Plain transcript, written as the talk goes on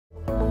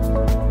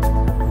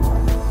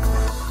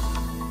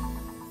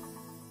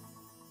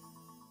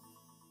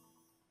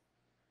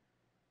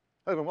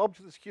Hello, and welcome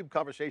to this CUBE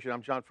conversation.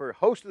 I'm John Furrier,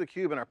 host of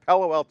theCUBE in our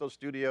Palo Alto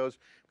studios.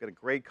 We've got a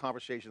great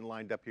conversation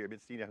lined up here.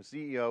 Amit Sinha,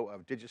 CEO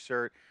of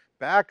DigiCert,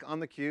 back on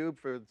theCUBE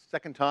for the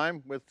second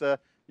time with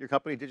your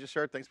company,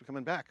 DigiCert. Thanks for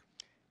coming back.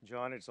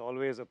 John, it's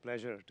always a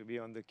pleasure to be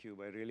on theCUBE.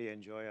 I really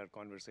enjoy our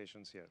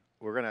conversations here.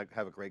 We're going to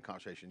have a great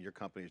conversation. Your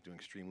company is doing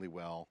extremely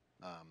well,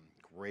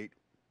 great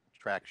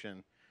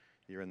traction.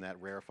 You're in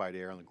that rarefied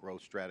air on the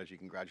growth strategy,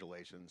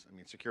 congratulations. I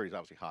mean, security is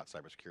obviously hot,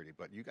 cybersecurity,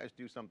 but you guys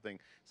do something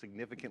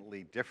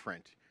significantly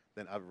different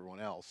than everyone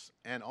else.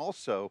 And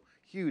also,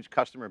 huge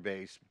customer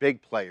base,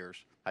 big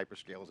players,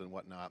 hyperscalers and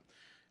whatnot.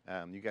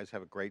 You guys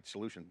have a great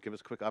solution. Give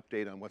us a quick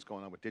update on what's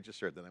going on with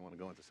DigiCert, then I want to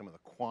go into some of the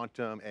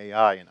quantum,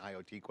 AI, and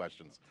IoT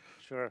questions.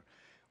 Sure.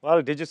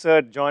 Well,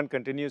 DigiCert, John,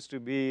 continues to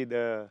be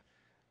the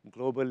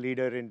global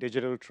leader in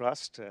digital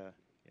trust.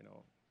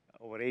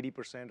 Over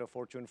 80% of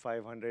Fortune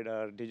 500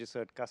 are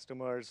DigiCert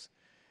customers.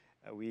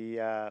 We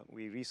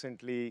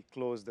recently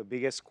closed the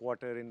biggest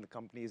quarter in the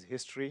company's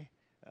history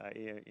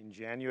in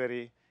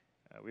January.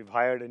 We've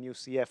hired a new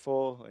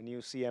CFO, a new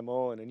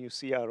CMO, and a new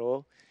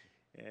CRO,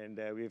 and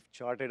we've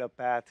charted a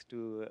path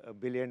to $1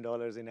 billion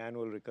in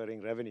annual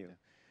recurring revenue.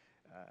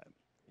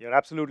 You're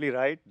absolutely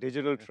right.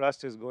 Digital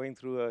trust is going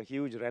through a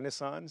huge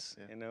renaissance,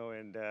 and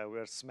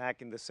we're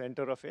smack in the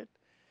center of it.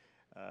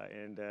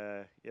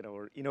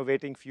 We're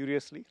innovating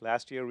furiously.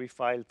 Last year we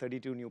filed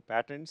 32 new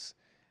patents.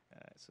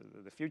 So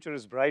the future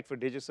is bright for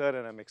DigiCert,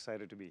 and I'm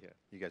excited to be here.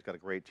 You guys got a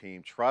great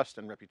team. Trust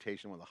and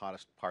reputation, one of the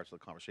hottest parts of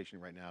the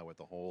conversation right now with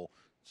the whole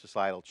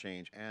societal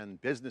change, and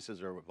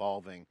businesses are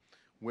evolving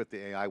with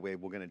the AI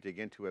wave. We're going to dig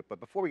into it. But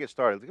before we get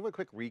started, let's give a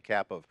quick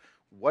recap of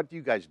what do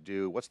you guys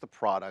do, what's the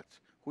product,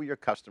 who are your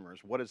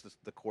customers, what is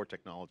the core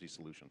technology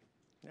solution?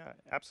 Yeah,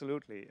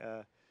 absolutely.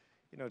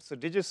 So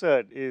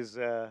DigiCert is,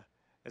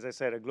 as I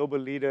said, a global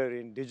leader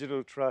in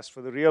digital trust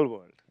for the real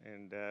world.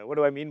 And what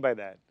do I mean by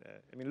that?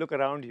 I mean, look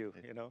around you,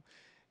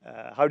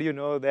 how do you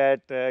know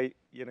that,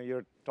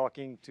 you're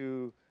talking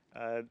to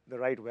the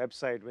right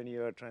website when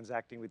you're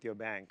transacting with your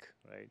bank,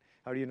 right?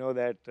 How do you know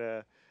that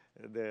the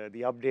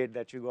update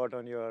that you got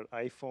on your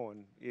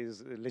iPhone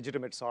is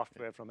legitimate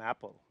software from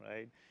Apple,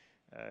 right?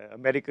 A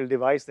medical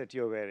device that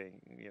you're wearing,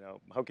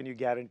 how can you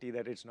guarantee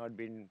that it's not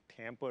been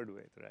tampered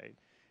with, right?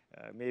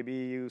 Maybe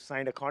you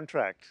signed a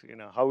contract,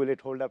 how will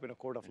it hold up in a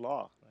court of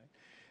law,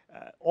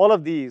 right? All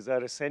of these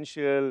are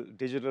essential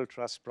digital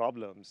trust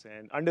problems,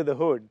 and under the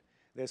hood,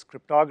 there's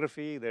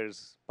cryptography,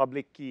 there's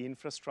public key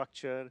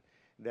infrastructure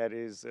that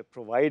is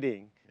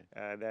providing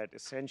that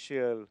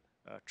essential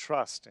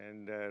trust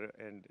and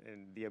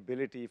the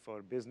ability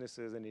for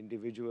businesses and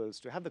individuals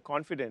to have the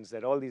confidence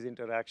that all these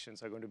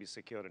interactions are going to be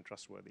secure and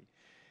trustworthy.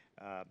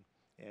 I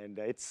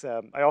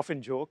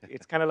often joke,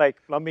 it's kind of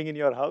like plumbing in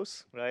your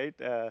house, right?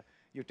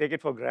 You take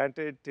it for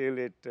granted till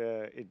it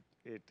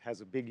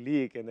has a big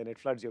leak, and then it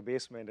floods your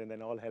basement, and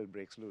then all hell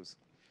breaks loose.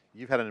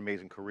 You've had an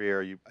amazing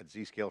career. You at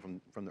Zscaler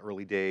from the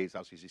early days.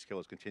 Obviously, Zscaler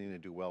is continuing to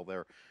do well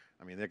there.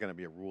 I mean, they're going to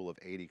be a rule of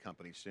 80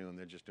 company soon.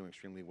 They're just doing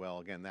extremely well.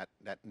 Again, that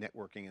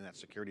networking and that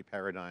security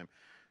paradigm,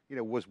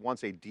 was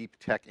once a deep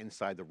tech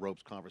inside the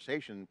ropes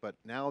conversation, but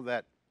now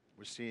that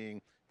we're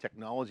seeing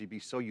technology be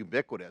so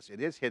ubiquitous, it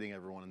is hitting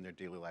everyone in their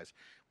daily lives.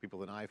 People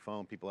with an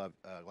iPhone, people have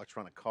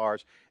electronic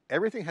cars,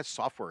 everything has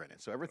software in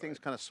it, so everything's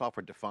kind of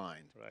software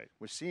defined. Right.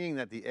 We're seeing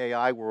that the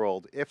AI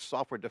world, if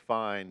software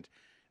defined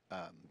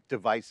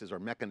devices or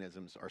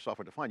mechanisms are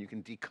software defined, you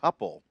can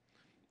decouple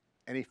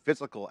any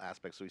physical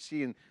aspects. So we're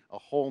seeing a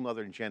whole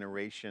nother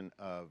generation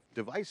of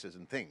devices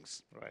and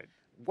things. Right.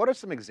 What are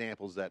some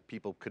examples that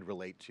people could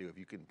relate to, if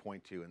you can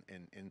point to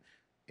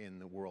in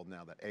the world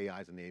now that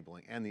AI is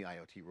enabling and the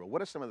IoT world?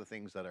 What are some of the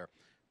things that are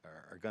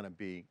going to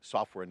be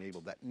software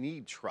enabled that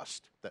need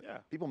trust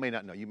that people may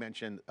not know? You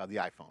mentioned the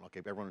iPhone.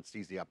 Okay, everyone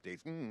sees the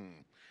updates.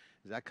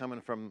 Is that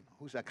coming from,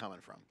 who's that coming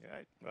from?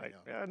 Right.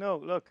 Yeah, no,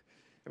 look,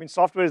 I mean,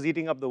 software is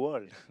eating up the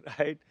world,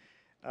 right?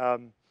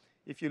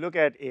 If you look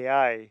at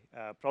AI,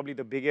 probably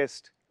the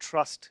biggest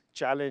trust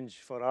challenge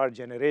for our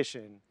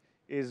generation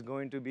is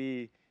going to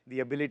be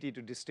the ability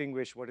to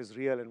distinguish what is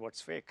real and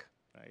what's fake,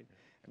 right?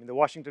 I mean, the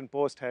Washington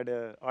Post had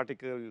an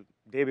article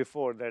day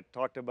before that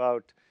talked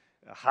about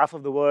half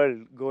of the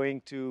world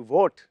going to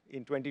vote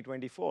in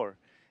 2024,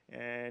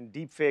 and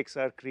deepfakes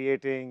are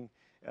creating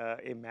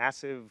a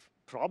massive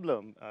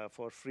problem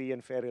for free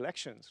and fair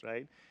elections,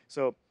 right?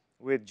 So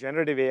with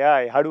generative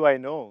AI, how do I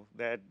know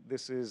that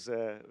this is,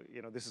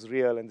 this is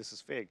real and this is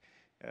fake?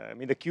 I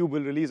mean, theCUBE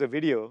will release a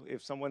video.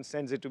 If someone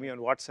sends it to me on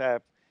WhatsApp,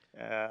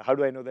 how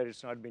do I know that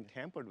it's not been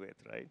tampered with,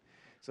 right?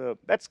 So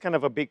that's kind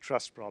of a big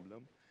trust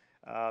problem.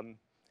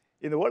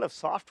 In the world of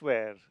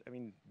software, I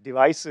mean,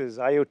 devices,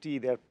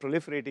 IoT, they're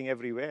proliferating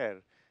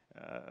everywhere.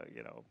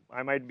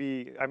 I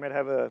might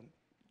have a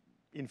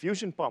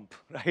infusion pump,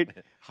 right?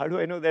 How do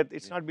I know that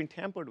it's not been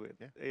tampered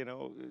with?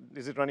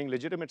 Is it running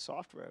legitimate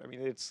software? I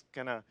mean, it's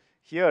kind of,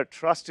 here,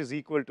 trust is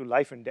equal to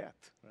life and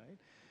death,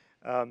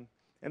 right?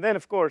 And then,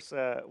 of course,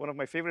 one of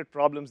my favorite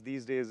problems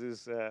these days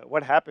is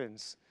what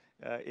happens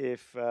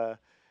if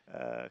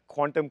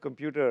quantum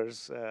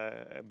computers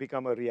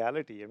become a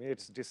reality. I mean,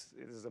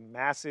 there's a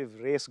massive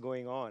race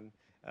going on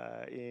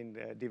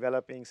in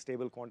developing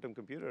stable quantum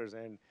computers,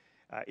 and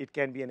it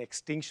can be an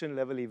extinction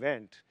level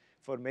event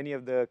for many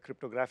of the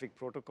cryptographic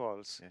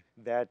protocols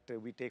that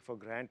we take for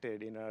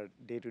granted in our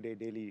day-to-day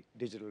daily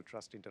digital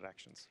trust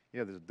interactions.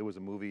 You know, there was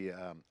a movie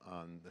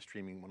on the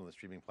streaming, one of the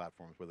streaming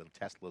platforms where the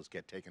Teslas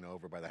get taken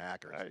over by the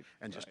hackers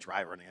and just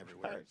drive running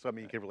everywhere. So I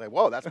mean, you can relate,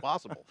 whoa, that's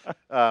possible.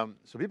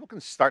 So people can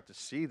start to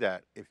see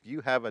that if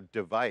you have a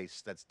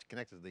device that's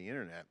connected to the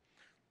internet,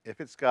 if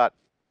it's got,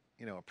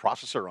 you know, a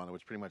processor on it,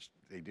 which pretty much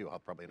they do,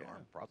 probably an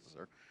ARM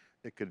processor,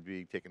 it could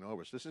be taken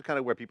over. So this is kind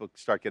of where people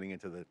start getting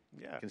into the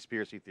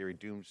conspiracy theory,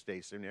 doomsday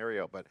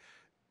scenario, but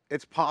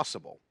it's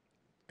possible,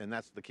 and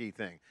that's the key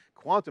thing.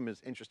 Quantum is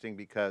interesting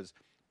because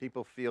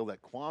people feel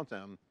that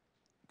quantum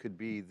could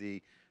be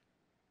the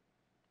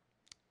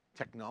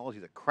technology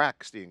that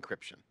cracks the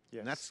encryption.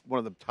 And that's one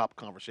of the top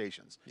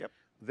conversations.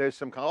 There's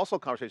some also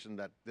conversation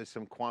that there's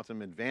some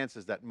quantum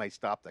advances that might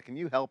stop that. Can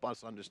you help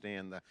us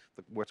understand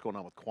what's going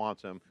on with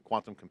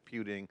quantum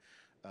computing?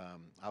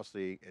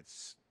 Obviously,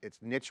 it's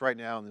niche right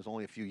now, and there's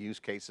only a few use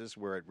cases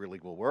where it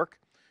really will work.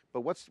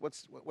 But what's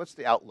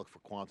the outlook for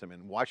quantum,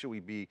 and why should we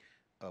be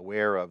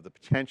aware of the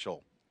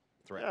potential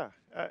threat?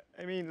 Yeah,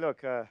 I mean,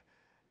 look,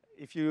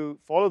 if you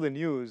follow the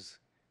news,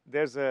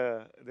 there's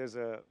a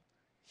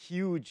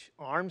huge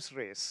arms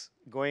race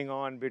going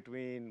on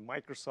between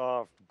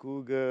Microsoft,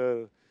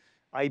 Google,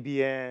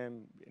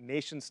 IBM,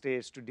 nation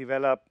states to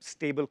develop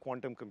stable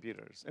quantum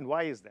computers. And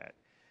why is that?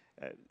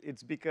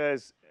 It's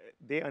because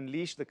they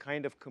unleash the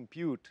kind of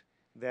compute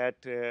that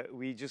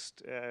we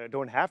just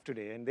don't have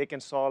today, and they can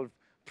solve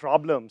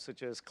problems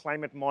such as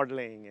climate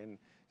modeling and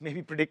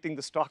maybe predicting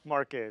the stock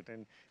market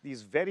and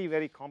these very,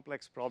 very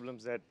complex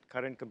problems that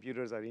current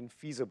computers are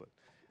infeasible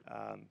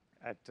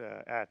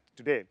at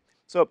today.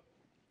 So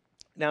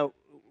now,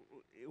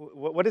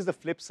 what is the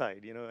flip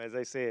side? You know, as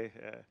I say,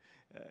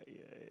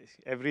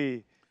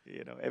 every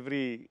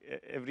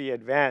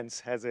advance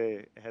has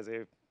a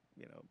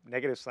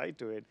negative side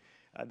to it.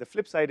 The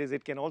flip side is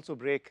it can also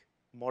break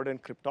modern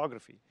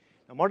cryptography.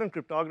 Now, modern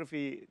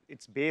cryptography,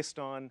 it's based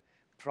on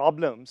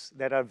problems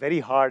that are very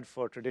hard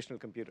for traditional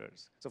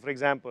computers. So for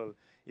example,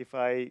 if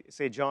I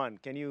say, John,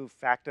 can you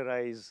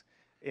factorize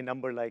a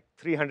number like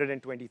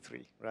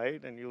 323,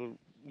 right? And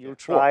you'll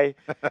try,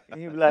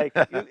 and you'll be like,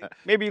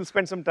 maybe you'll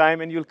spend some time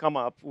and you'll come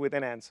up with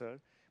an answer.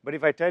 But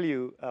if I tell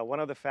you one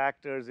of the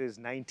factors is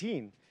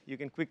 19, you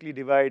can quickly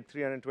divide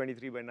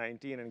 323 by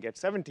 19 and get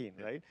 17,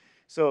 right?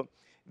 So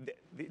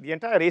the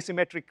entire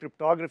asymmetric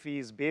cryptography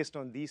is based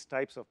on these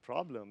types of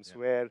problems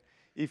where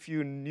if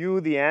you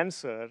knew the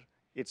answer,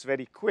 it's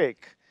very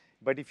quick,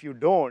 but if you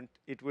don't,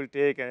 it will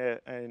take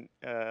an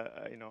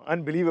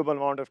unbelievable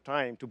amount of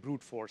time to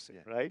brute force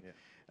it, right?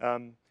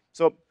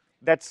 So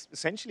that's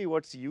essentially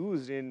what's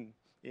used in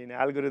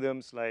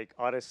algorithms like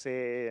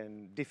RSA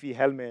and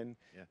Diffie-Hellman.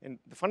 And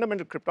the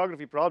fundamental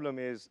cryptography problem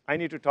is, I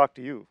need to talk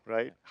to you,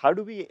 right? How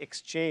do we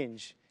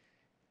exchange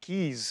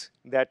keys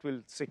that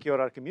will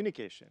secure our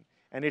communication?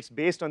 And it's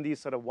based on these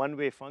sort of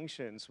one-way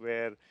functions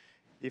where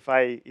if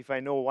I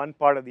know one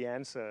part of the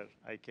answer,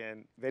 I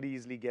can very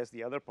easily guess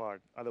the other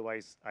part.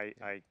 Otherwise,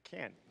 I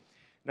can't.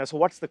 Now, so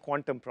what's the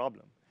quantum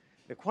problem?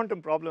 The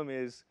quantum problem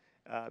is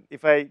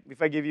if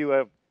I give you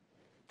a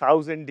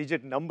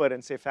 1,000-digit number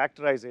and say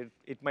factorize it,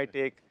 it might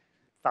take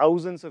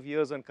thousands of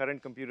years on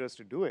current computers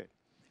to do it.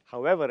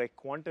 However, a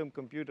quantum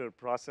computer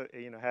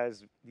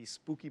has these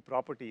spooky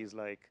properties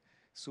like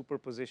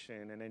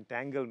superposition and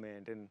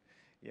entanglement, and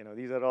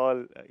these are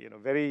all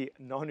very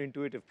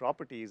non-intuitive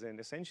properties, and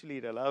essentially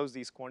it allows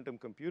these quantum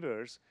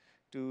computers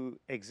to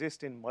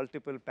exist in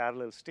multiple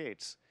parallel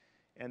states.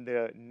 And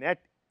the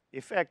net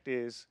effect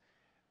is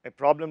a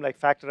problem like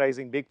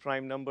factorizing big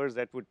prime numbers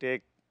that would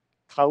take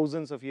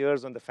thousands of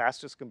years on the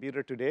fastest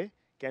computer today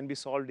can be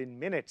solved in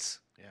minutes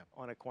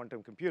on a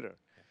quantum computer.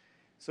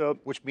 So,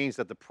 which means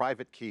that the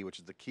private key, which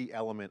is the key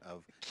element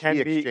of can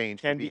key be,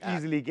 exchange, can be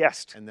easily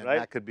guessed, and then right?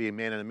 that could be a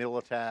man-in-the-middle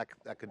attack.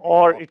 That could be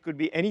or it could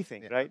be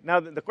anything, right? Now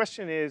the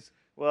question is,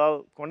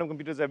 well, quantum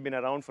computers have been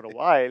around for a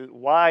while.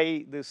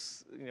 Why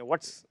this?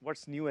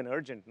 What's new and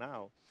urgent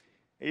now?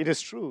 It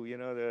is true.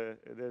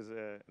 There's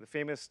the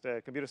famous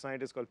computer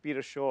scientist called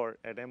Peter Shor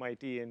at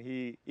MIT, and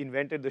he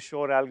invented the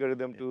Shor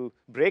algorithm to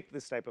break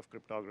this type of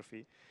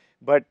cryptography.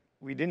 But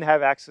we didn't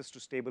have access to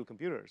stable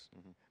computers.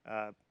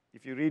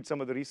 If you read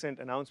some of the recent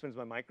announcements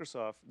by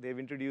Microsoft, they've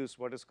introduced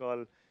what is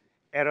called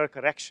error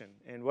correction.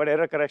 And what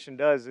error correction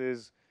does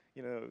is,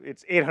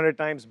 it's 800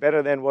 times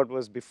better than what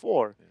was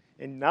before.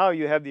 And now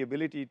you have the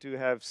ability to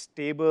have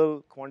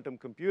stable quantum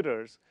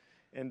computers.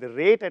 And the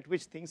rate at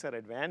which things are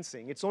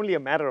advancing, it's only a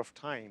matter of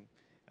time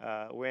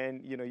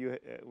when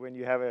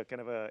you have a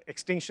kind of a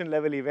extinction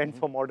level event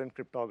for modern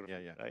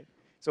cryptography, right?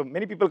 So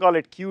many people call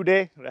it Q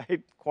day,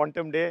 right?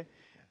 Quantum day.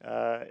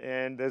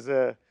 And there's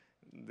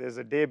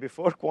a day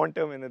before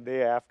quantum and a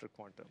day after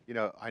quantum.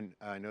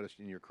 I noticed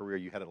in your career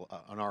you had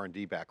an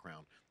R&D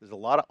background. There's a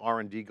lot of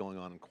R&D going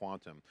on in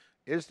quantum.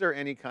 Is there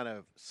any kind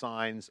of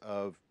signs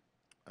of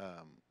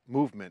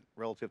movement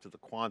relative to the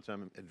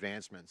quantum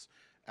advancements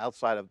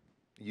outside of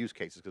use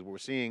cases? Because we're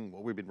seeing,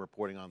 what we've been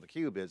reporting on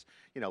theCUBE is,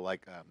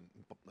 like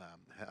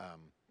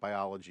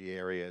biology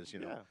areas,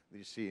 Yeah.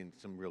 you're seeing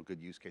some real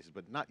good use cases,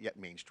 but not yet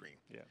mainstream.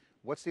 Yeah.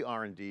 What's the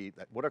R&D,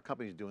 what are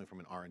companies doing from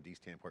an R&D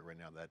standpoint right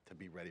now to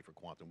be ready for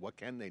quantum? What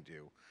can they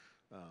do?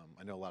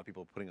 I know a lot of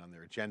people are putting on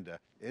their agenda.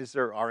 Is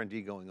there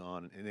R&D going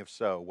on? And if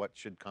so, what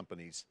should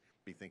companies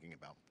be thinking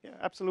about? Yeah,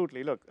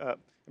 absolutely. Look, I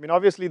mean,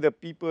 obviously the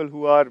people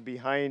who are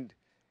behind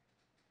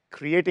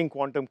creating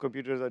quantum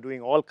computers are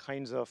doing all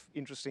kinds of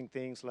interesting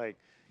things like,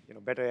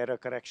 better error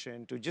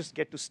correction to just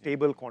get to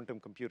stable quantum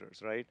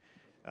computers, right?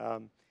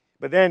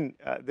 But then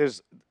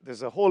there's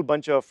a whole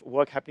bunch of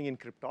work happening in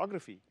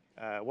cryptography,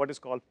 what is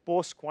called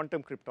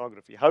post-quantum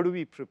cryptography. How do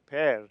we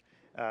prepare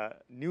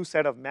new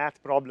set of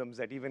math problems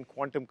that even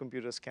quantum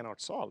computers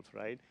cannot solve,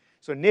 right?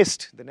 So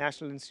NIST, the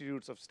National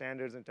Institutes of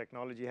Standards and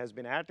Technology, has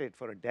been at it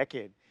for a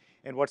decade.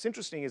 And what's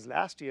interesting is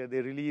last year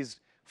they released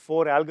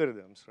 4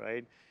 algorithms,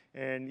 right?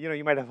 And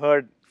you might have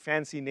heard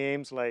fancy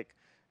names like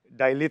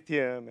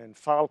dilithium and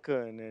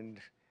Falcon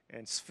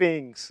and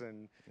Sphinx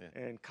and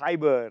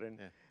Kyber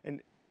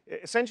and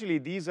essentially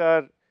these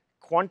are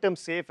quantum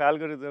safe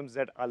algorithms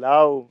that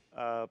allow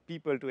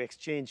people to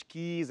exchange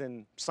keys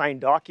and sign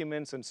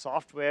documents and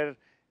software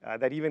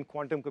that even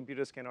quantum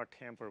computers cannot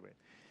tamper with.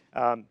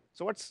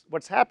 So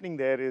what's happening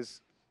there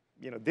is,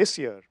 this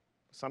year,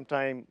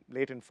 sometime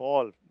late in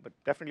fall, but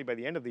definitely by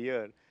the end of the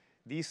year,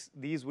 these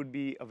would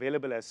be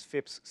available as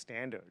FIPS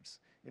standards.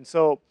 And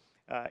so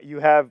you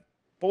have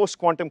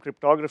post-quantum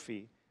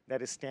cryptography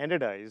that is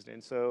standardized,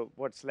 and so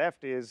what's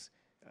left is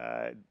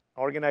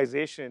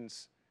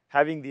organizations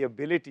having the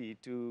ability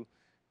to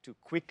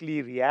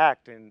quickly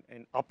react and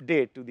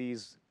update to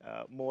these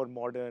more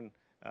modern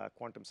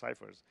quantum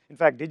ciphers. In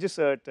fact,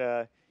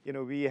 DigiCert,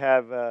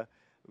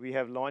 we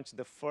have launched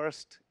the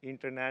first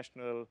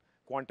International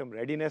Quantum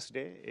Readiness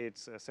Day.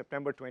 It's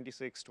September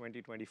 26,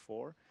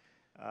 2024.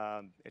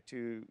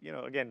 To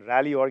again,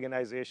 rally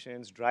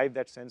organizations, drive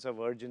that sense of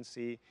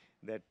urgency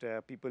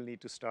that people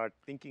need to start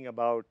thinking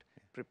about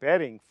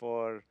preparing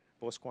for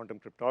post-quantum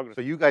cryptography.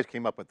 So you guys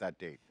came up with that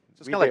date.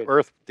 So it's kind of like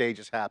Earth Day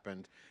just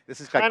happened. This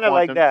is kind of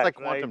like that, it's like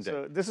quantum right? day.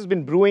 So this has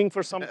been brewing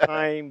for some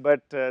time,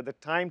 but the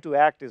time to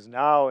act is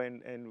now,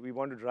 and we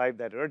want to drive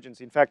that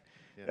urgency. In fact,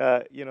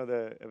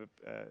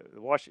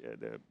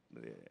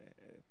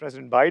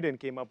 President Biden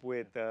came up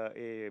with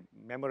a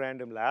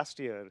memorandum last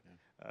year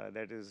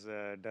that is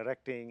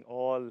directing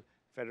all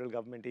federal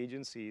government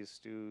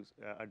agencies to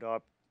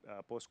adopt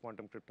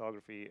post-quantum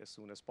cryptography as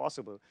soon as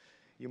possible.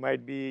 You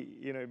might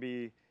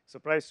be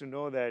surprised to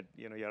know that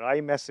your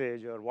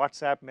iMessage or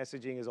WhatsApp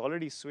messaging is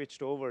already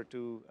switched over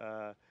to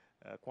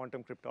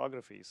quantum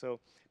cryptography. So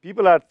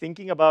people are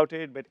thinking about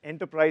it, but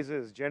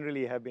enterprises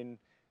generally have been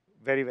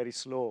very, very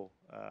slow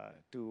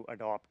to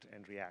adopt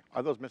and react.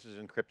 Are those messages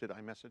encrypted,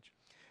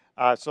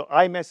 iMessage? So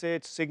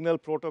iMessage, Signal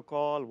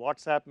protocol,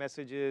 WhatsApp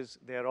messages,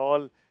 they're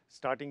all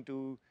starting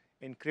to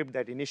encrypt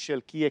that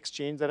initial key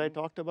exchange that I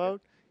talked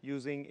about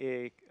using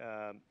a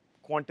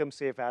quantum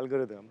safe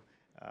algorithm,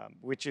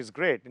 which is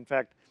great. In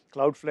fact,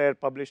 Cloudflare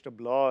published a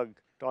blog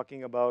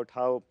talking about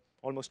how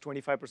almost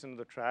 25% of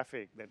the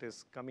traffic that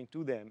is coming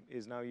to them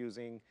is now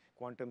using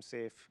quantum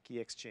safe key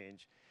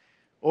exchange.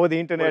 Over the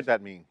internet. What does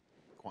that mean,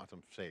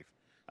 quantum safe?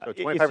 So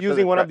it's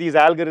using one of these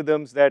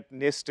algorithms that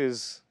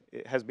NIST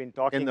has been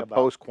talking about. In the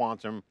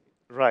post-quantum,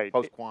 right?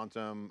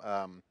 Post-quantum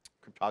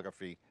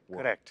cryptography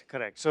world.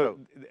 Correct. So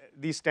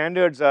these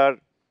standards are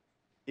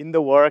in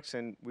the works,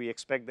 and we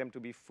expect them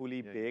to be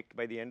fully baked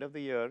by the end of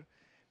the year.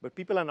 But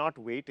people are not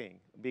waiting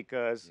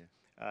because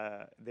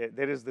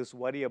there is this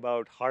worry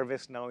about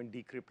harvest now and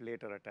decrypt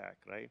later attack,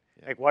 right?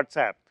 Like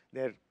WhatsApp,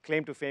 their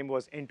claim to fame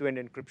was end-to-end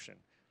encryption,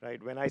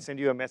 right? When I send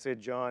you a message,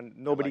 John,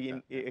 nobody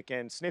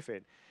can sniff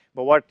it.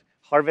 But what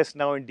harvest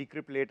now and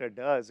decrypt later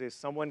does is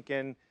someone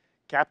can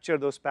capture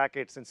those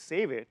packets and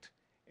save it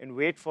and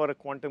wait for a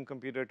quantum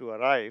computer to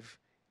arrive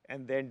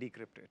and then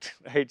decrypt it,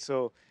 right?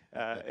 So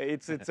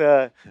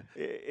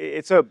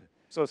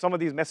so some of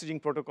these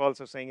messaging protocols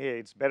are saying, hey,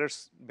 it's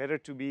better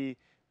to be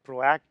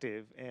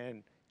proactive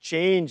and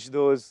change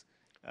those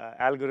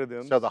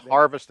algorithms. So the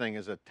harvesting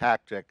is a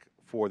tactic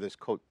for this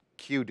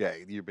Q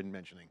day that you've been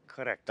mentioning.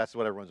 Correct. That's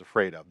what everyone's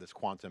afraid of, this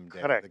quantum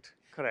day. Correct.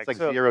 It's like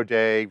 0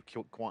 day,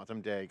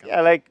 quantum day.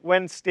 Yeah, like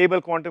when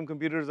stable quantum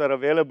computers are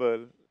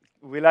available,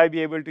 will I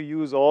be able to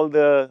use all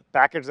the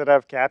packets that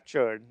I've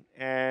captured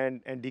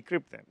and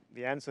decrypt them?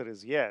 The answer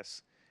is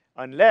yes,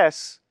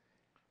 unless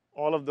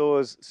all of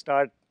those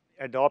start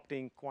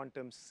adopting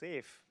quantum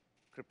safe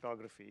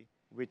cryptography,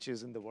 which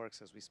is in the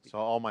works as we speak. So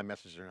all my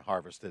messages are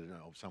harvested,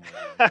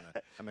 somewhere.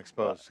 I'm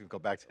exposed to go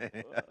back to.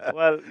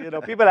 Well,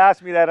 people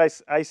ask me that.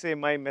 I say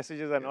my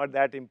messages are not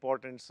that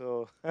important.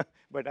 So,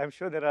 but I'm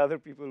sure there are other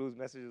people whose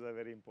messages are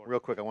very important. Real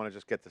quick, I want to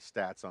just get the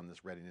stats on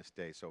this Readiness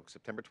Day. So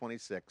September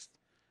 26th,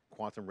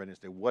 Quantum Readiness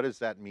Day. What does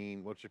that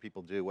mean? What should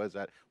people do? What is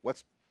that?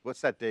 What's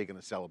that day going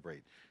to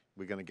celebrate?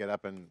 We're going to get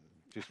up and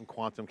do some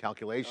quantum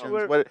calculations?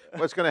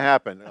 What's going to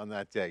happen on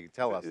that day?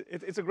 Tell us.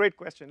 It's a great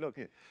question. Look,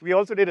 we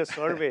also did a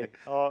survey,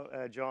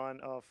 John,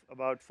 of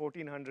about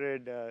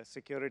 1,400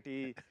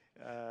 security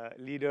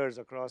leaders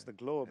across the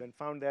globe and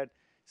found that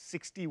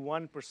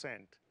 61%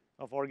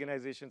 of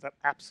organizations are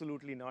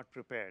absolutely not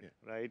prepared,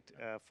 right,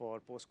 for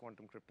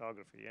post-quantum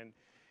cryptography.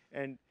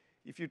 And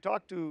if you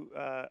talk to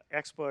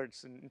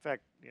experts, and in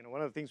fact,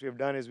 one of the things we've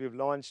done is we've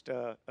launched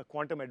a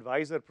quantum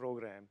advisor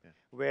program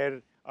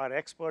where our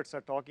experts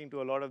are talking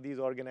to a lot of these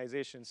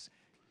organizations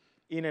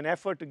in an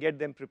effort to get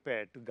them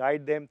prepared, to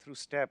guide them through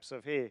steps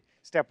of, hey,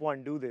 step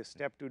 1, do this,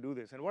 step 2, do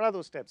this. And what are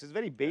those steps? It's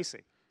very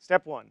basic.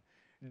 Step 1,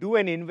 do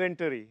an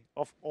inventory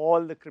of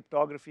all the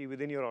cryptography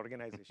within your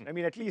organization. I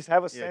mean, at least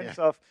have a sense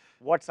of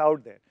what's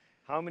out there.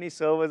 How many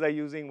servers are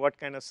using what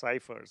kind of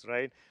ciphers,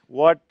 right?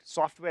 What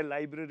software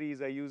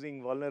libraries are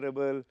using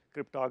vulnerable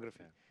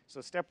cryptography? So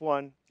step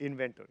 1,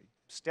 inventory.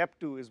 Step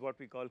 2 is what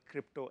we call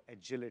crypto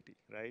agility,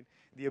 right?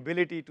 The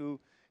ability to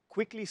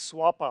quickly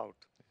swap out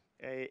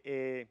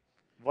a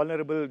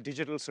vulnerable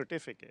digital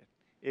certificate,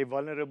 a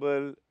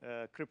vulnerable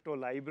crypto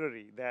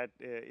library that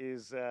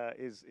is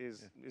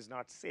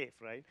not safe,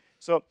 right?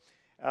 So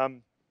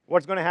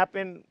what's going to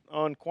happen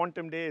on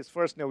Quantum Day is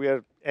first, we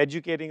are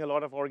educating a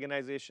lot of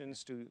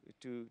organizations to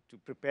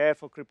prepare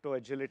for crypto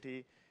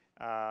agility.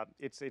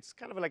 It's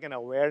kind of like an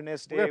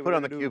awareness day. We're going to put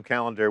on the CUBE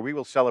calendar. We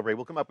will celebrate.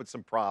 We'll come up with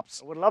some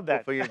props. I would love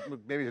that.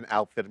 Maybe an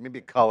outfit, maybe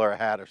a color, a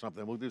hat, or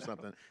something. We'll do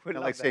something. Kind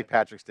of like St.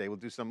 Patrick's Day. We'll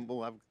do some.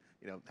 We'll have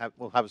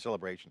we'll have a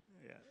celebration.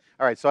 Yeah.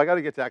 All right. So I got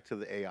to get back to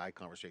the AI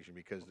conversation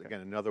because again,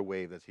 another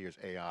wave that's here is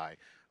AI.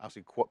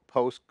 Obviously,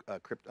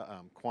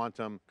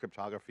 quantum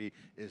cryptography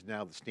is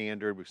now the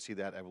standard. We see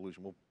that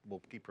evolution.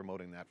 We'll keep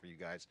promoting that for you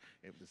guys.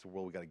 It's the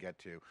world we got to get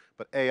to.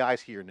 But AI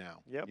is here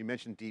now. Yep. You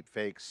mentioned deep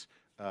fakes.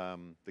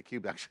 The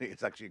CUBE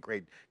is actually a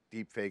great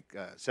deep fake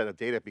set of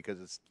data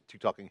because it's two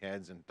talking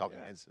heads, and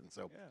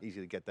so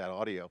easy to get that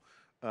audio.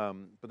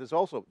 But there's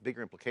also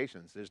bigger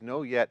implications. There's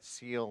no yet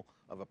seal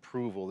of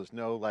approval. There's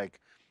no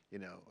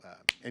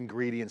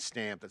ingredient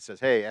stamp that says,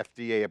 hey,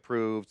 FDA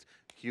approved,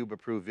 CUBE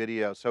approved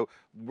video. So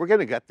we're going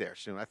to get there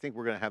soon. I think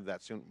we're going to have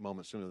that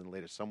moment sooner than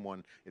later.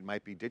 It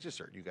might be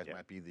DigiCert. You guys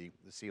might be the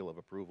seal of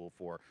approval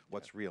for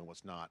what's real and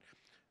what's not.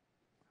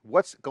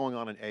 What's going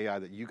on in AI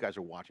that you guys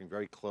are watching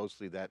very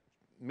closely that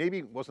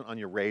maybe wasn't on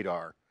your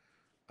radar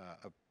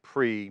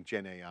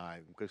pre-Gen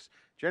AI? Because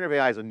generative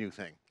AI is a new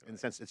thing. In the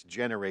sense it's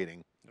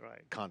generating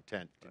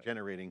content,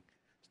 generating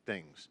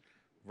things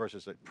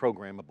versus a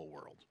programmable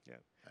world. Yeah.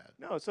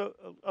 No, so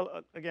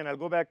again, I'll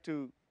go back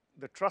to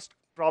the trust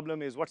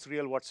problem is what's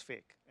real, what's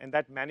fake. And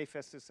that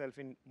manifests itself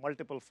in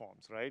multiple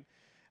forms, right?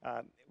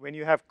 When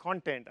you have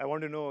content, I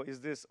want to know, is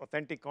this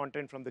authentic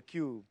content from the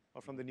CUBE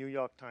or from the New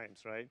York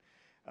Times, right?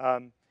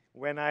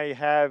 When I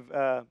have,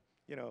 I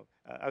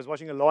was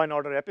watching a Law and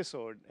Order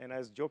episode, and I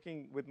was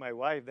joking with my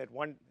wife that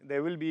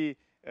there will be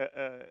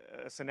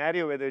a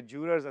scenario where the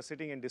jurors are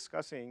sitting and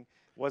discussing,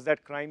 was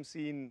that crime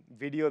scene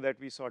video that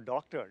we saw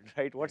doctored,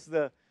 right? What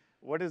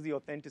is the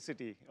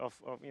authenticity of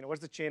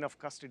what's the chain of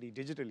custody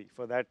digitally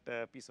for that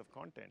piece of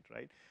content,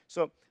 right?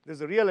 So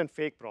there's a real and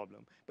fake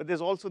problem, but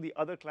there's also the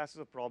other classes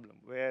of problem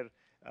where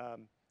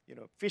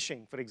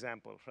phishing, for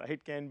example,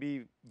 right, can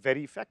be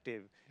very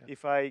effective. Yeah.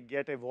 If I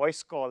get a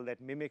voice call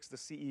that mimics the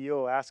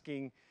CEO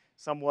asking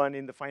someone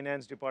in the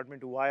finance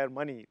department to wire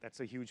money, that's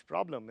a huge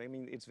problem. I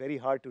mean, it's very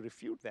hard to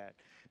refute that.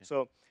 Yeah.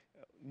 So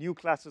new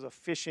classes of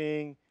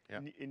phishing,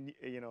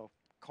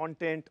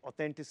 content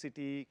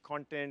authenticity,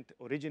 content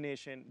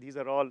origination, these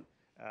are all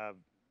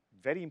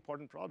very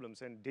important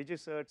problems. And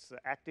DigiCert's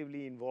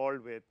actively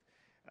involved with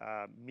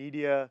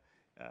media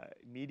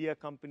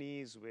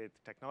companies, with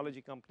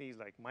technology companies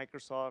like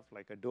Microsoft,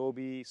 like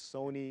Adobe,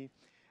 Sony.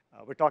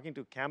 We're talking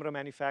to camera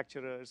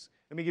manufacturers.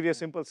 Let me give you a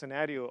simple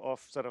scenario of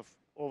sort of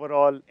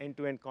overall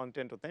end-to-end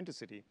content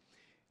authenticity.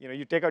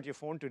 You take out your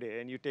phone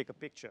today and you take a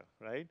picture,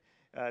 right?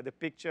 The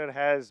picture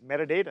has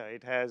metadata.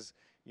 It has,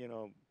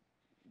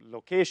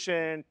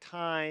 location,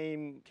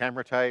 time,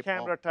 camera type,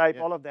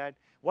 all of that.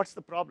 What's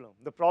the problem?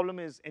 The problem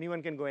is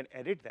anyone can go and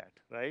edit that,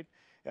 right?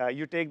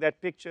 You take that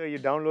picture, you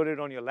download it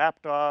on your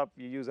laptop,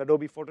 you use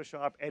Adobe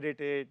Photoshop, edit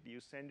it, you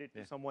send it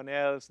to someone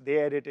else, they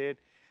edit it,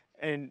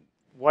 and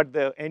what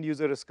the end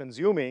user is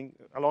consuming,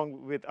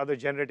 along with other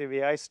generative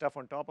AI stuff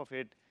on top of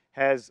it,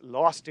 has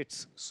lost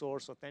its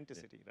source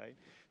authenticity, right?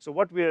 So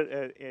what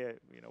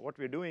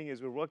we're doing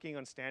is we're working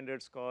on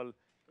standards called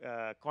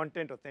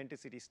content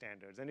authenticity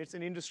standards, and it's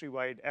an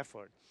industry-wide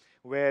effort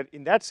where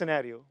in that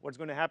scenario, what's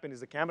going to happen is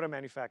the camera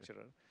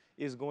manufacturer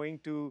is going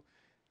to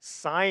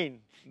sign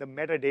the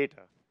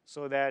metadata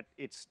so that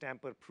it's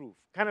tamper-proof.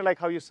 Kind of like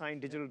how you sign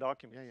digital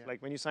documents. Yeah.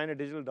 Like when you sign a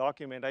digital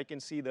document, I can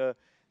see the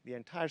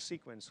entire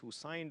sequence, who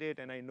signed it,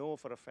 and I know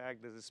for a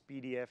fact that this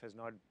PDF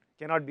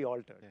cannot be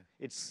altered. Yeah.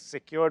 It's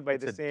secured by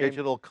the same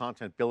digital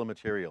content bill of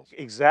materials.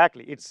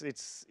 Exactly.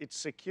 It's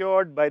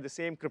secured by the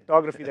same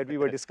cryptography that we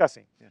were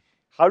discussing. Yeah.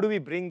 How do we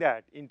bring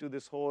that into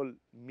this whole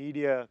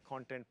media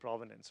content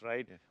provenance,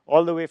 right? Yeah.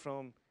 All the way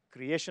from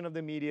creation of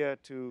the media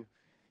to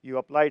you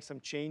applied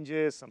some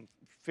changes, some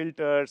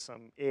filters,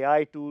 some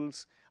AI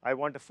tools. I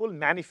want a full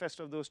manifest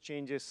of those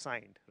changes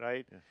signed,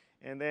 right? Yeah.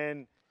 And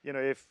then,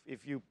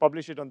 if you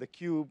publish it on the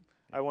CUBE,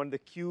 I want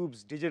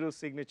theCUBE's digital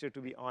signature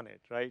to be on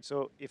it, right?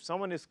 So if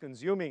someone is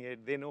consuming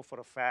it, they know for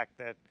a fact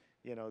that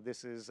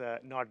this is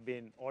not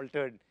been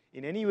altered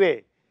in any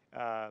way.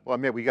 Well, I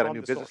mean, we got a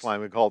new business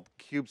line we called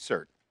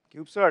CubeCert.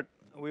 CubeCert,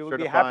 we will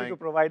be happy to Certifying,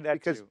 provide that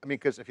because to you. I mean,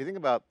 because if you think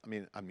about, I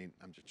mean,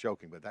 I'm just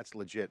joking, but that's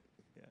legit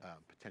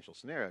potential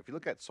scenario. If you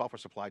look at software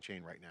supply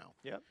chain right now,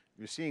 Yeah,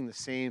 you're seeing the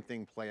same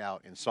thing play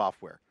out in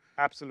software.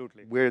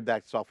 absolutely. Where did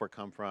that software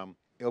come from?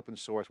 Open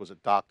source, was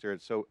it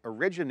doctored? So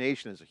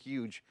origination is a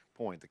huge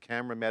point. The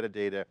camera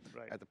metadata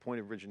Right. at the point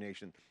of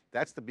origination,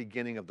 that's the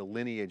beginning of the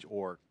lineage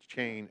or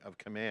chain of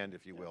command,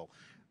 if you will.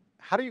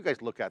 How do you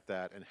guys look at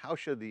that, and how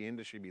should the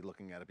industry be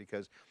looking at it?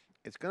 Because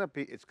it's going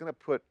to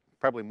put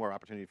probably more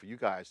opportunity for you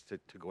guys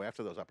to go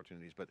after those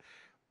opportunities, but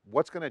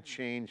what's going to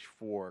change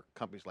for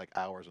companies like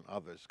ours and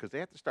others? Because they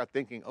have to start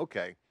thinking,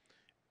 okay,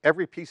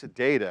 every piece of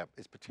data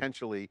is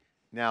potentially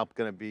now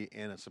going to be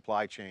in a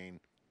supply chain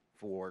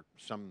for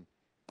some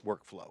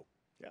workflow.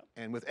 Yeah.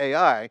 And with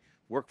AI,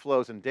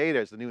 workflows and data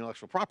is the new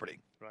intellectual property.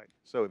 Right.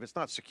 So if it's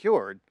not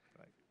secured,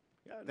 Right.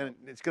 Yeah, then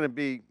it's going to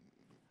be,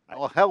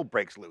 all hell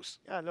breaks loose.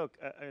 Yeah, look,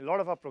 a lot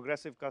of our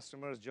progressive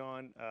customers,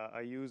 John,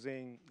 are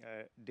using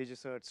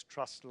DigiCert's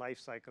Trust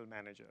Lifecycle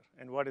Manager.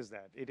 And what is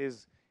that? It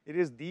is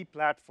the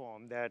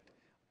platform that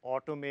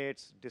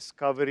automates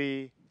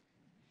discovery,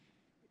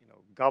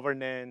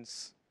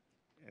 governance,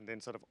 and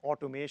then sort of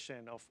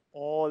automation of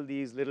all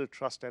these little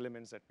trust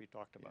elements that we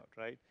talked about,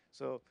 right?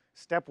 So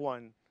step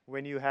one,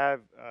 when you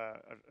have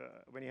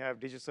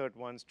DigiCert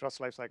One's Trust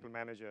Lifecycle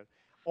Manager,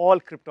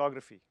 all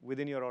cryptography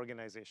within your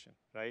organization,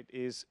 right,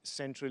 is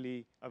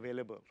centrally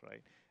available,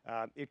 right?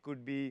 It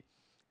could be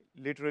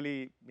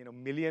literally,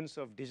 millions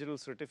of digital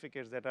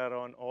certificates that are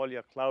on all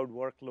your cloud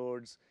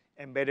workloads,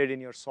 embedded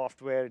in your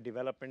software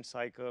development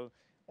cycle.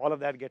 All of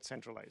that gets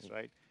centralized,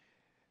 right?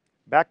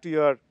 Back to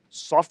your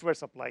software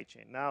supply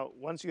chain. Now,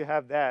 once you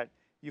have that,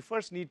 you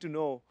first need to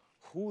know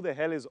who the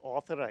hell is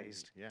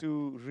authorized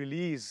to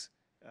release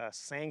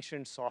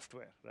sanctioned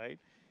software, right?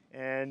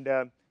 And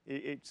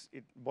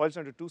it boils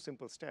down to two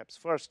simple steps.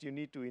 First, you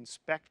need to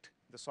inspect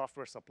the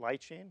software supply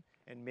chain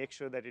and make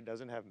sure that it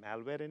doesn't have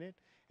malware in it.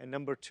 And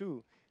number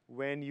two,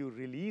 when you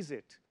release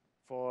it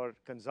for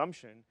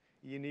consumption,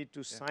 you need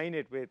to sign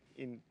it with,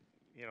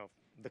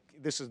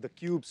 this is the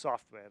CUBE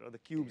software or the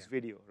CUBE's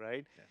video,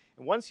 right? Yeah.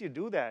 And once you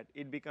do that,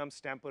 it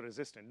becomes tamper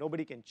resistant.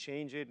 Nobody can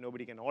change it,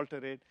 nobody can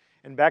alter it.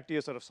 And back to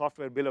your sort of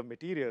software bill of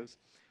materials,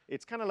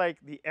 it's kind of like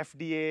the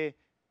FDA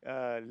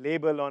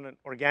label on an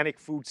organic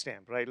food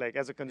stamp, right? Like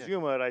as a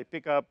consumer, I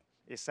pick up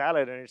a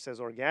salad and it says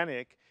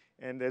organic,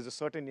 and there's a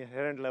certain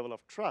inherent level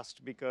of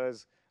trust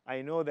because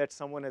I know that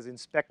someone has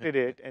inspected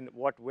it and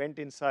what went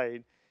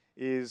inside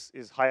is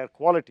higher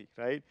quality,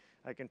 right?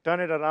 I can turn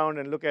it around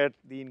and look at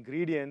the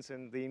ingredients,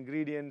 and the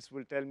ingredients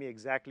will tell me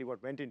exactly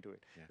what went into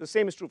it. Yeah. The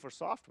same is true for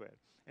software.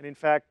 And in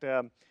fact,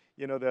 if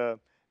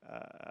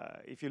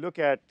you look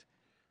at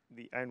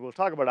and we'll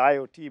talk about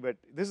IoT, but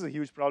this is a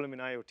huge problem in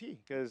IoT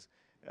because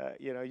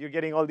you're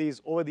getting all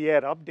these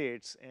over-the-air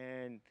updates,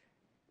 and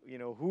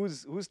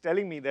who's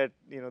telling me that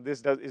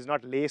this is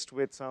not laced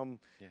with some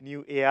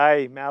new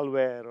AI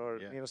malware or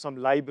some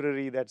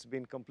library that's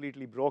been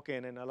completely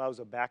broken and allows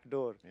a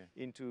backdoor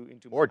into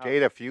or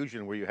data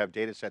fusion, where you have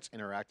data sets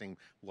interacting,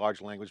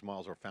 large language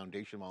models or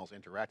foundation models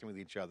interacting with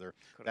each other.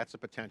 Correct. That's a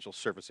potential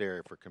surface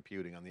area for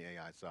computing on the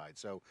AI side.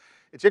 So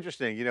it's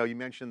interesting. You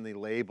mentioned the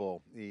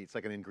label. It's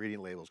like an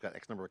ingredient label. It's got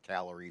X number of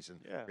calories and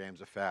grams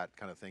of fat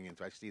kind of thing. And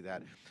so I see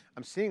that.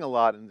 I'm seeing a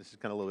lot, and this is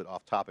kind of a little bit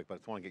off topic, but I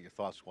just want to get your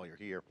thoughts while you're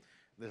here.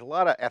 There's a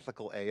lot of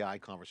ethical AI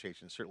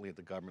conversations, certainly at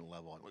the government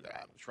level, and with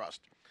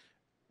trust,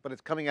 but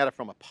it's coming at it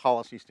from a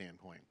policy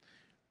standpoint.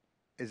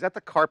 Is that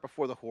the cart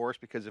before the horse?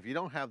 Because if you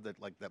don't have the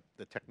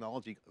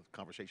technology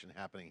conversation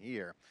happening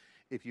here,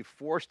 if you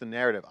force the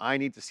narrative, I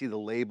need to see the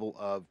label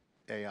of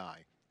AI,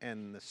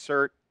 and the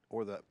cert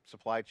or the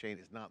supply chain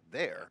is not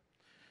there,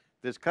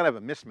 there's kind of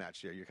a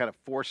mismatch there. You're kind of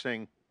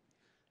forcing,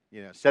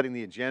 setting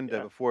the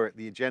agenda before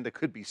the agenda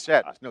could be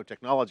set. There's no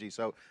technology.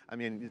 So, I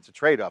mean, it's a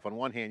trade-off. On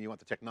one hand, you want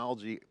the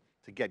technology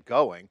to get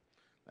going.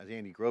 As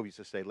Andy Grove used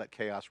to say, let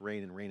chaos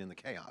reign and reign in the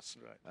chaos,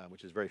 right.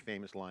 Which is a very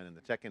famous line in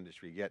the tech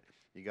industry. Yet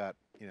you got,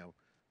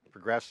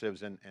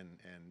 progressives and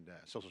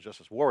social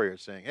justice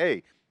warriors saying,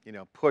 hey,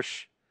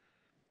 push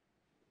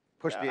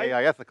the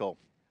AI ethical.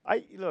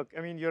 Look,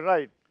 I mean, you're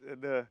right.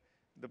 The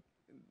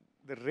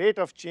rate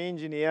of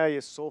change in AI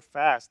is so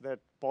fast that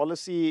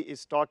policy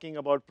is talking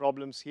about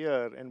problems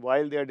here, and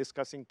while they're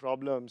discussing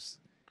problems,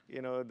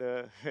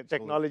 the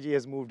technology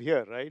has moved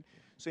here, right?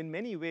 So in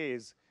many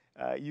ways,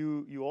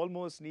 you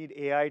almost need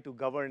AI to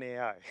govern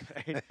AI,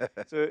 right?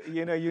 So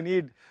you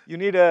need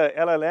a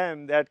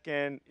LLM that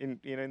can, in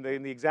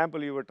the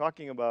example you were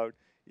talking about,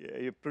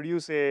 you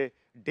produce a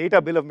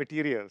data bill of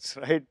materials,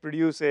 right?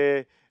 Produce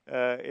a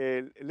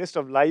list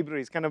of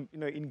libraries, kind of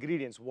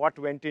ingredients, what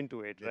went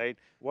into it, right?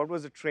 What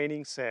was the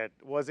training set?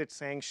 Was it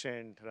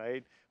sanctioned,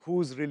 right?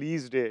 Who's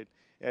released it?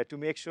 To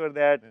make sure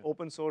that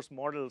open source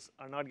models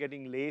are not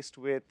getting laced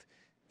with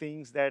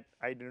things that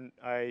I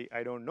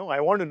don't know. I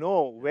want to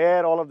know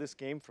where all of this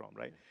came from,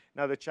 right?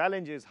 Now the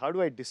challenge is, how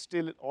do I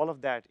distill all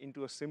of that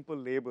into a simple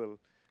label,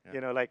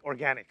 like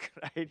organic,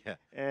 right? Yeah.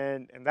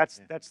 And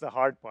that's the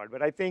hard part.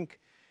 But I think,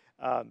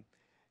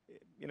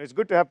 it's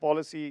good to have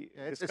policy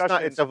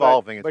discussions. It's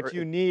evolving. But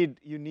you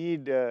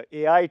need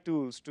AI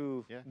tools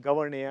to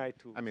govern AI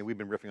tools. I mean, we've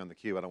been riffing on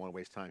theCUBE. I don't want to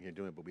waste time here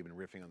doing it, but we've been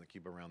riffing on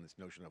theCUBE around this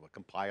notion of a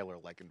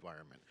compiler-like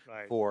environment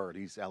for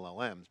these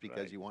LLMs,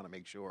 because you want to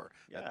make sure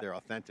that they're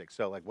authentic.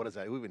 So like, what is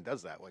that? Who even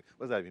does that? Like,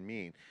 what does that even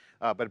mean?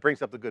 But it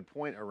brings up the good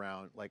point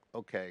around, like,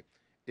 okay,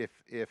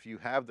 if you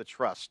have the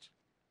trust,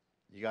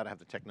 you got to have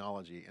the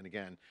technology. And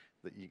again,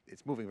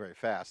 it's moving very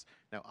fast.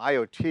 Now,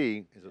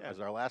 IoT is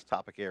our last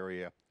topic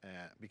area,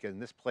 because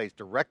this plays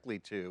directly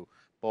to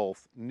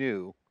both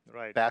new,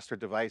 faster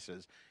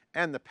devices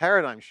and the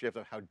paradigm shift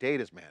of how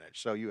data is managed.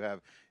 So you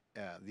have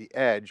the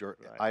edge or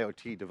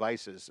IoT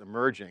devices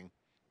emerging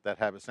that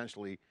have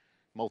essentially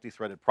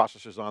multi-threaded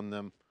processors on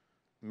them,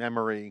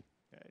 memory,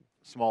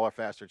 smaller,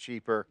 faster,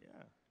 cheaper,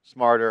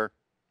 smarter.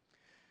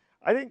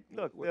 I think,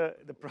 look,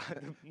 the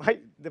problem.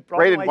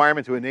 Great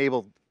environment to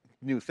enable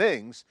new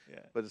things,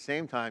 but at the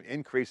same time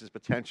increases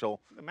potential.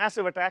 The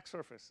massive attack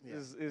surface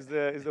is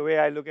the way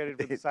I look at it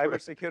with the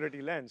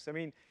cybersecurity lens. I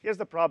mean, here's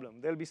the problem.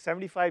 There'll be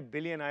 75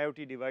 billion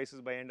IoT devices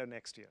by end of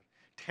next year,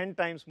 10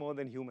 times more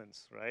than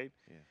humans, right?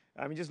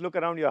 I mean, just look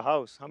around your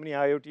house. How many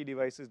IoT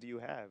devices do you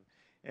have?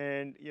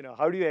 And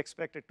how do you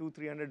expect a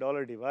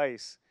 $200-300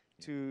 device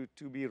to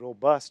be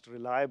robust,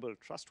 reliable,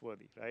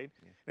 trustworthy, right?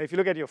 Now, if you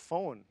look at your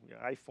phone, your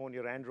iPhone,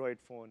 your Android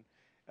phone,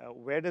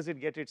 where does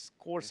it get its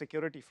core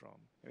security from?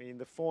 I mean,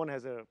 the phone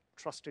has a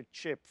trusted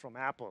chip from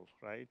Apple,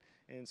 right?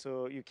 And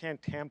so you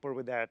can't tamper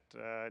with that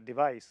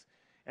device.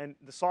 And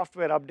the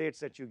software updates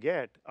that you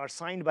get are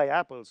signed by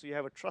Apple, so you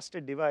have a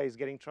trusted device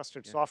getting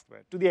trusted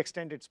software to the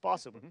extent it's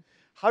possible.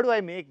 How do I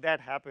make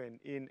that happen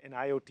in an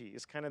IoT?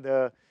 It's kind of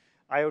the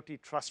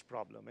IoT trust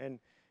problem. And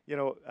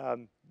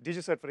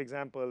DigiCert, for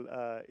example,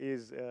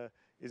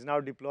 is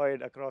now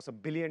deployed across 1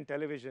 billion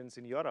televisions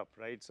in Europe,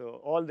 right? So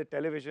all the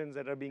televisions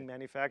that are being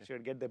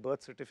manufactured get their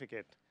birth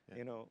certificate,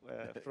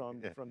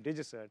 from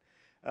DigiCert.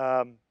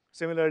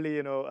 Similarly,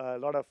 a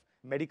lot of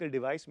medical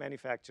device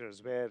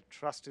manufacturers where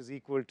trust is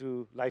equal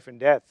to life and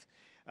death,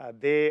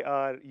 they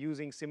are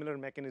using similar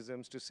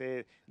mechanisms to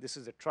say, this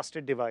is a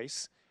trusted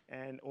device,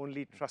 and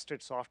only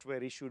trusted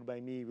software issued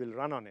by me will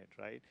run on it,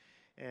 right?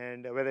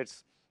 And whether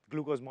it's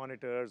glucose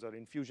monitors or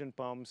infusion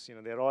pumps,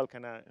 they're all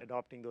kind of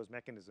adopting those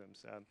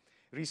mechanisms.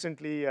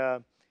 Recently,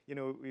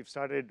 we've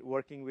started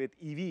working with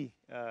EV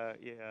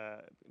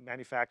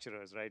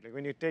manufacturers, right? Like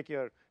when you take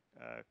your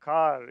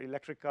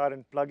electric car,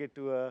 and plug it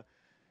to a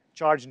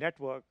charge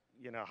network,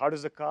 how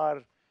does the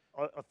car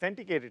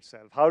authenticate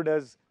itself? How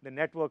does the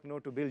network know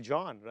to bill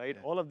John, right?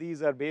 All of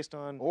these are based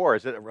on. Or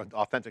is it an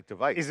authentic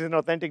device? Is it an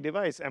authentic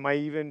device?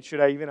 Should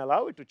I even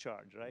allow it to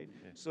charge, right?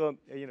 So,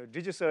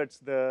 DigiCert's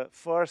the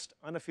first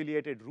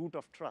unaffiliated root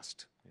of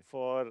trust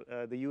for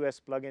the US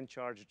plug-and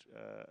charge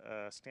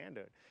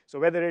standard. So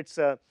whether it's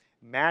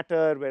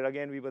Matter, where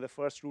again we were the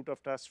first root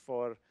of trust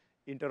for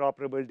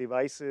interoperable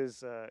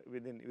devices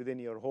within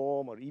your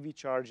home, or EV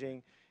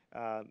charging,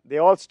 they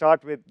all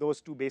start with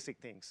those two basic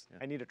things.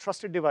 I need a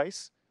trusted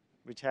device,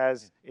 which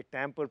has a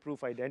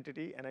tamper-proof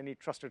identity, and I need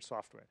trusted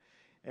software.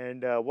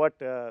 And what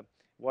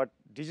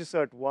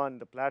DigiCert 1,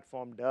 the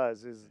platform,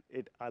 does is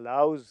it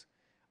allows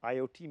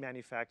IoT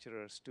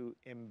manufacturers to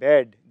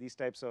embed these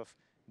types of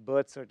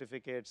birth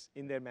certificates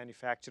in their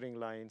manufacturing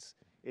lines.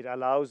 It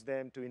allows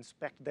them to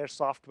inspect their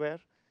software,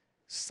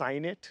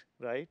 sign it,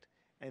 right?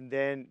 And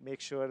then make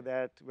sure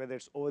that whether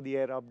it's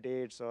over-the-air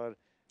updates or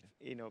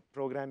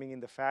programming in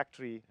the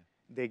factory,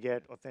 they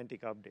get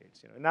authentic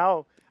updates.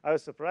 Now, I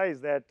was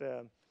surprised that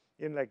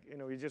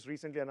we just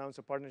recently announced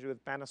a partnership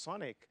with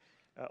Panasonic.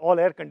 All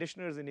air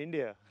conditioners in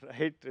India,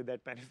 right,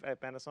 that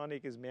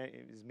Panasonic is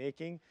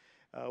making,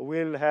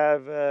 will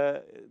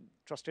have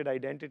trusted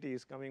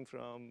identities coming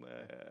from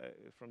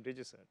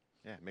DigiCert.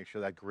 Yeah, make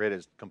sure that grid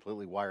is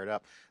completely wired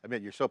up. I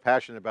mean, you're so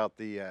passionate about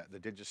the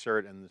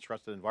DigiCert and the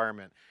trusted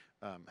environment.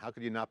 How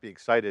could you not be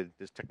excited?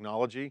 This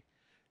technology,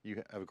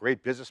 you have a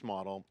great business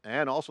model,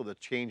 and also the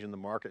change in the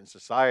market and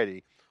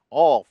society,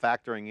 all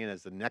factoring in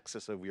as the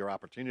nexus of your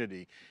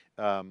opportunity.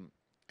 And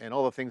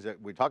all the things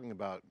that we're talking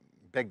about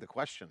beg the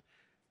question,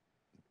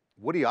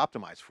 what do you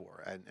optimize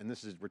for? And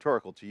this is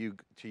rhetorical to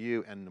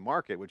you and the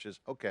market, which is,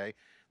 okay,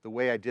 the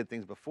way I did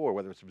things before,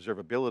 whether it's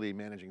observability,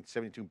 managing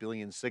 72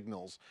 billion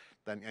signals,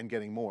 and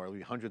getting more, it'll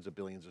be hundreds of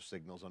billions of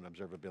signals on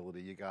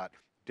observability. You got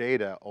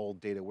data,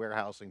 old data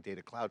warehousing,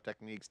 data cloud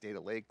techniques,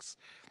 data lakes.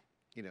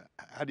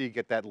 How do you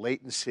get that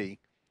latency?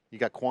 You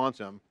got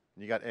quantum,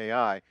 you got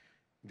AI.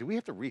 Do we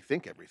have to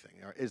rethink everything?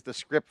 Or is the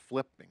script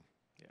flipping?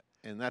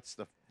 And that's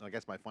I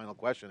guess my final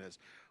question is,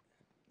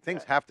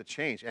 things have to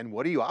change, and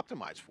what do you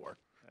optimize for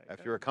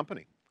if you're a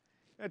company?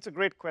 It's a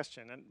great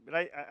question,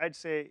 but I'd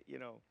say,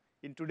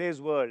 in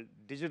today's world,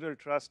 digital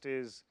trust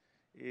is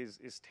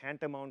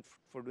tantamount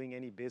for doing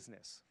any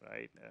business,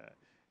 right?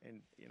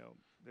 And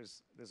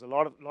there's a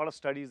lot of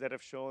studies that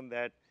have shown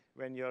that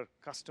when your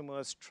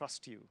customers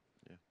trust you,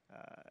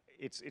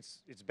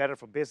 it's better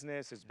for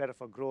business, it's better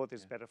for growth,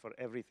 it's better for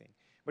everything.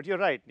 But you're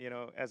right,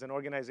 as an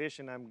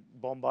organization, I'm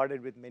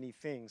bombarded with many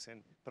things,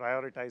 and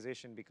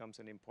prioritization becomes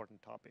an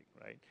important topic,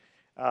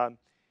 right?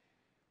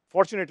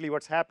 Fortunately,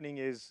 what's happening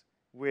is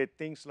with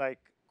things like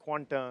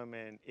quantum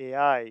and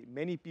AI,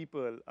 many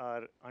people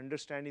are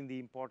understanding the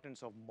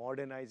importance of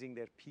modernizing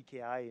their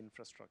PKI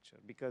infrastructure,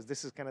 because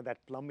this is kind of that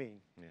plumbing,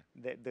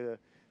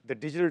 the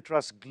digital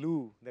trust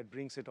glue that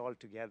brings it all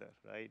together,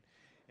 right?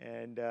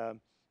 And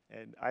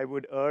I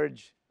would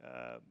urge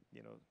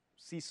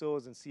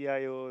CISOs and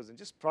CIOs and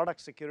just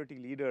product security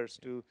leaders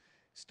to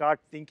start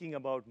thinking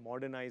about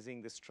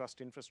modernizing this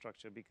trust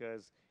infrastructure,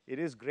 because it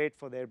is great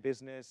for their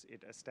business.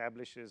 It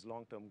establishes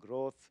long-term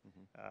growth,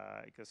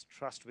 because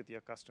trust with your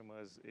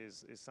customers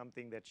is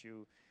something that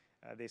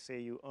they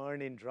say you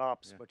earn in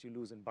drops, but you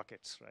lose in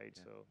buckets, right?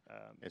 So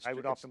I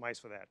would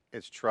optimize for that.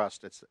 It's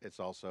trust. It's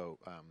also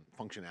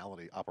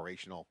functionality,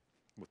 operational,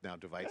 with now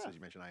devices. You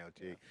mentioned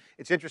IoT.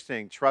 It's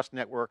interesting. Trust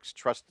networks,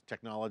 trust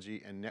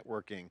technology, and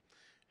networking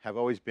have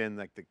always been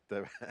like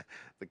the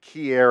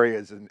key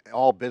areas in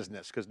all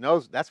business, because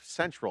that's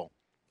central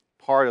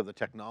part of the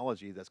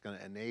technology that's going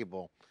to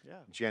enable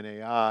Gen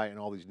AI and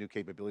all these new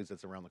capabilities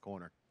that's around the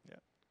corner.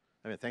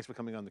 I mean, thanks for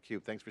coming on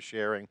theCUBE. Thanks for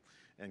sharing,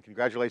 and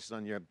congratulations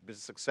on your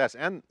business success.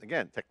 And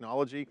again,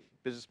 technology,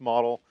 business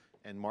model,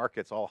 and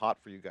markets all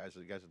hot for you guys.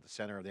 You guys are at the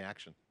center of the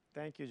action.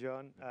 Thank you,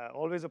 John.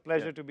 Always a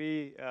pleasure to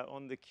be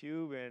on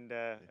theCUBE, and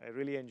I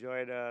really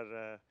enjoyed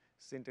our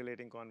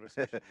scintillating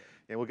conversation.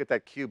 And we'll get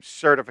that CUBE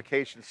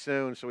certification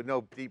soon, so with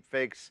no deep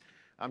fakes.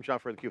 I'm John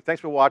for theCUBE.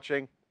 Thanks for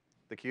watching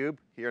theCUBE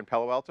here in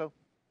Palo Alto.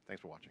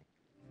 Thanks for watching.